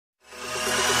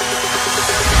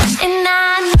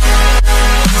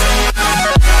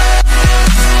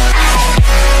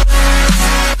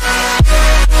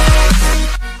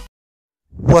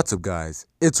What's up, guys?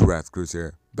 It's Cruz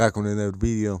here, back with another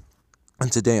video, and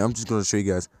today I'm just going to show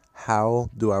you guys how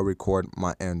do I record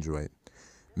my Android.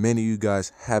 Many of you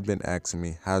guys have been asking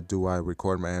me how do I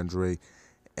record my Android,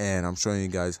 and I'm showing you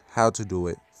guys how to do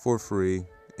it for free.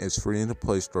 It's free in the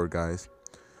Play Store, guys.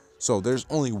 So there's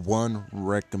only one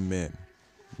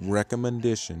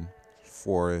recommendation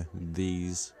for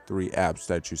these three apps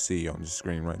that you see on the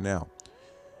screen right now.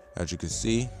 As you can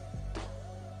see,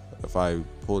 if I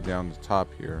pull down the top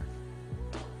here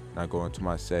and I go into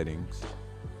my settings,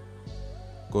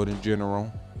 go to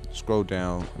general, scroll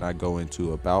down, and I go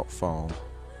into about phone,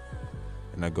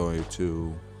 and I go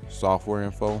into software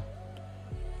info.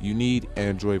 You need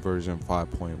Android version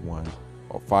 5.1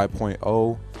 or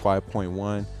 5.0,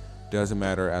 5.1, doesn't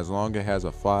matter, as long as it has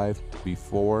a 5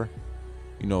 before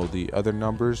the other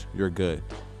numbers, you're good.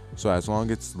 So as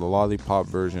long as it's the lollipop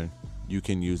version, you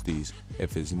can use these.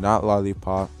 If it's not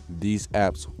lollipop, these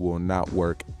apps will not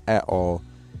work at all,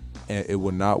 and it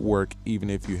will not work even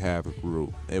if you have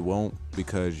root. It won't,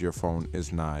 because your phone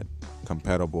is not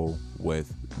compatible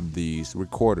with these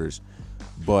recorders.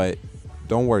 But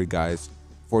don't worry, guys,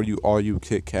 for all you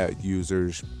KitKat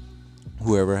users,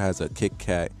 whoever has a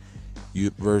KitKat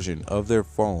version of their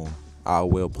phone, I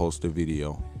will post a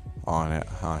video on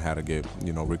how to get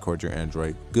record your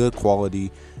Android. Good quality,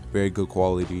 very good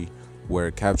quality, where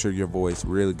it captures your voice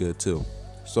really good too.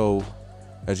 So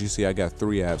as you see, I got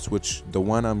three apps, which the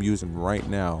one I'm using right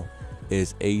now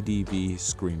is ADV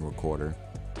Screen Recorder.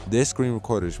 This screen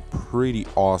recorder is pretty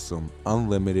awesome,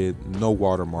 unlimited, no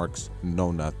watermarks,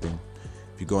 no nothing.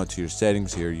 If you go into your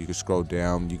settings here, you can scroll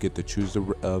down, you get to choose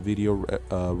the video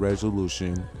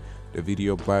resolution, the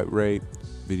video bitrate,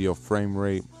 video frame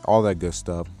rate, all that good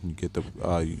stuff. You get the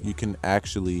you can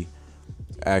actually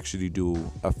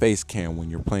do a face cam when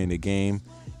you're playing the game.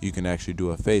 You can actually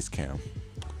do a face cam,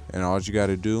 and all you got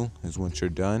to do is, once you're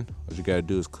done, all you got to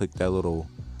do is click that little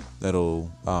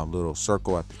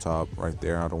circle at the top right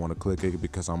there. I don't want to click it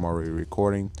because I'm already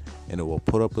recording, and it will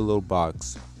put up a little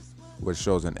box which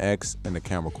shows an X and the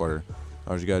camera recorder.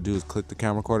 All you got to do is click the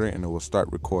camera recorder and it will start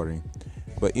recording.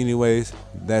 But anyways,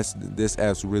 this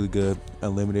app's really good.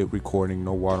 Unlimited recording,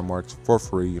 no watermarks, for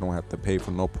free. You don't have to pay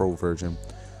for no pro version.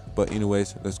 But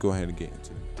anyways, let's go ahead and get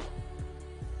into it.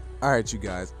 Alright, you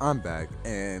guys, I'm back,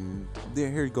 and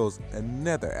here goes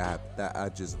another app that I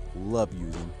just love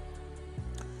using.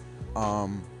 I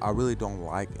really don't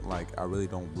I really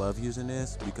don't love using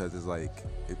this, because it's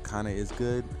it kind of is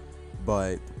good,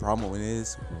 but the problem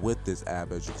is with this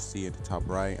app, as you can see at the top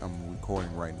right, I'm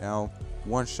recording right now,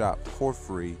 one shot for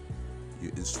free.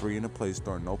 It's free in the Play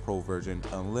Store, no pro version,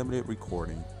 unlimited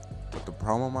recording. But the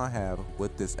problem I have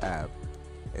with this app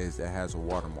is it has a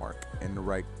watermark in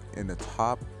the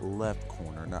top left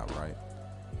corner, not right,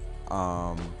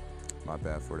 my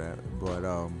bad for that, but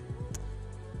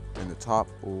in the top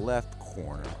left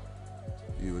corner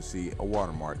you will see a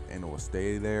watermark, and it will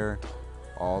stay there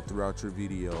all throughout your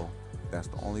video. That's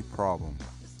the only problem.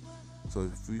 So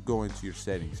if you go into your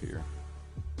settings here,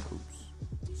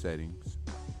 settings,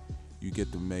 you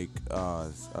get to make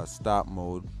a stop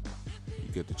mode.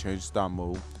 You get to change stop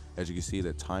mode. As you can see,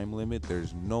 the time limit,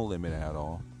 there's no limit at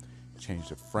all. Change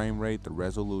the frame rate, the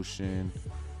resolution.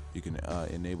 You can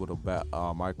enable the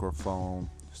microphone,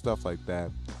 stuff like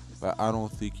that. But I don't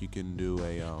think you can do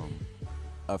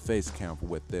a face cam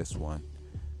with this one.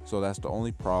 So that's the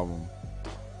only problem.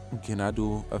 You cannot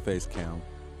do a face cam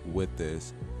with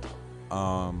this.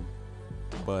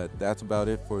 But that's about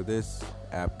it for this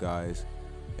app, guys.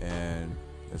 And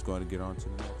let's go ahead and get on to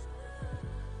the next.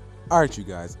 Alright, you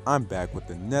guys, I'm back with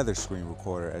another screen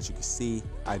recorder. As you can see,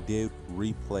 I did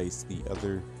replace the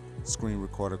other screen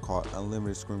recorder called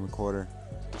Unlimited Screen Recorder.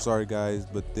 Sorry guys,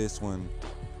 but this one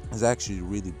is actually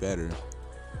really better.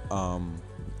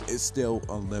 It's still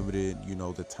unlimited,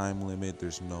 the time limit,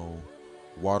 there's no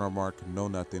watermark, no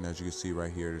nothing. As you can see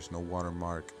right here, there's no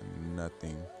watermark,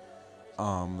 nothing.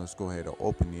 Let's go ahead and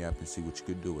open the app and see what you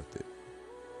can do with it.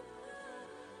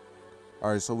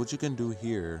 Alright, so what you can do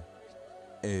here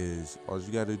is, all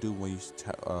you got to do when you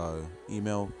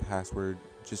email password,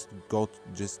 just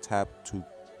tap to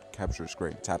capture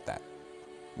screen, tap that.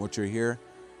 Once you're here,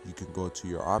 you can go to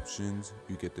your options,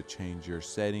 you get to change your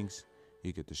settings,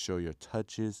 you get to show your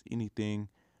touches, anything.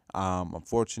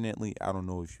 Unfortunately, I don't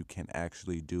know if you can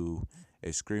actually do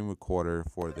a screen recorder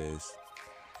for this.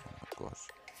 Oh my gosh,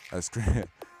 not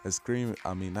a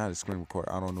screen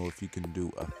recorder. I don't know if you can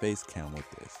do a face cam with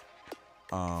this.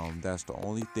 That's the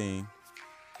only thing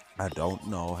I don't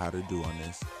know how to do on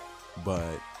this,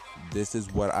 but this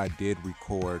is what I did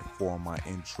record for my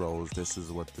intros. This is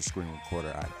what the screen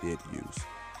recorder I did use.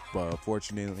 but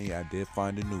fortunately I did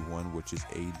find a new one, which is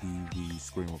ADV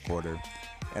screen recorder.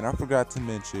 And I forgot to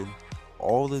mention,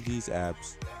 all of these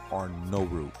apps are no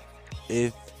root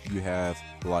if you have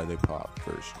lollipop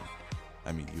version.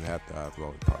 I mean, you have to have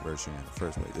lollipop version in the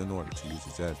first place in order to use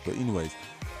these apps. But anyways,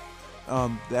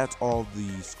 that's all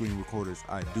the screen recorders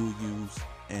I do use,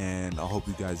 and I hope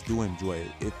you guys do enjoy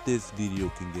it. If this video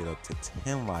can get up to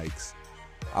 10 likes,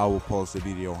 I will post a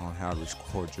video on how to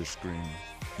record your screen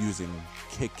using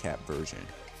KitKat version.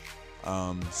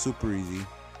 Super easy.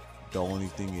 The only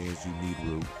thing is you need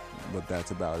root, but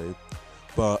that's about it.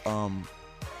 But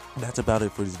that's about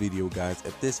it for this video, guys.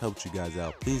 If this helped you guys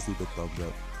out, please leave a thumbs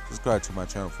up. Subscribe to my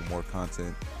channel for more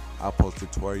content. I'll post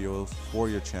tutorials for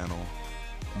your channel.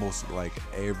 Most like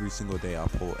every single day I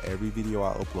post. Every video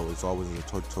I upload is always a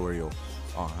tutorial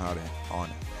on how to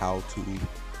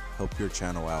help your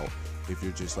channel out. If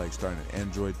you're just like starting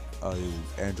an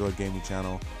Android gaming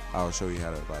channel, I'll show you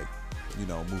how to, like, you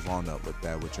know, move on up with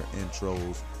that, with your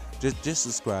intros. Just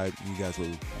subscribe. You guys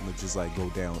will just like go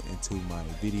down into my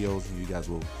videos and you guys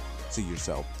will see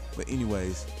yourself. But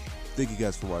anyways, thank you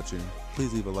guys for watching.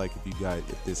 Please leave a like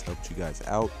if this helped you guys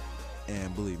out,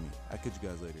 and believe me, I'll catch you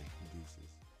guys later.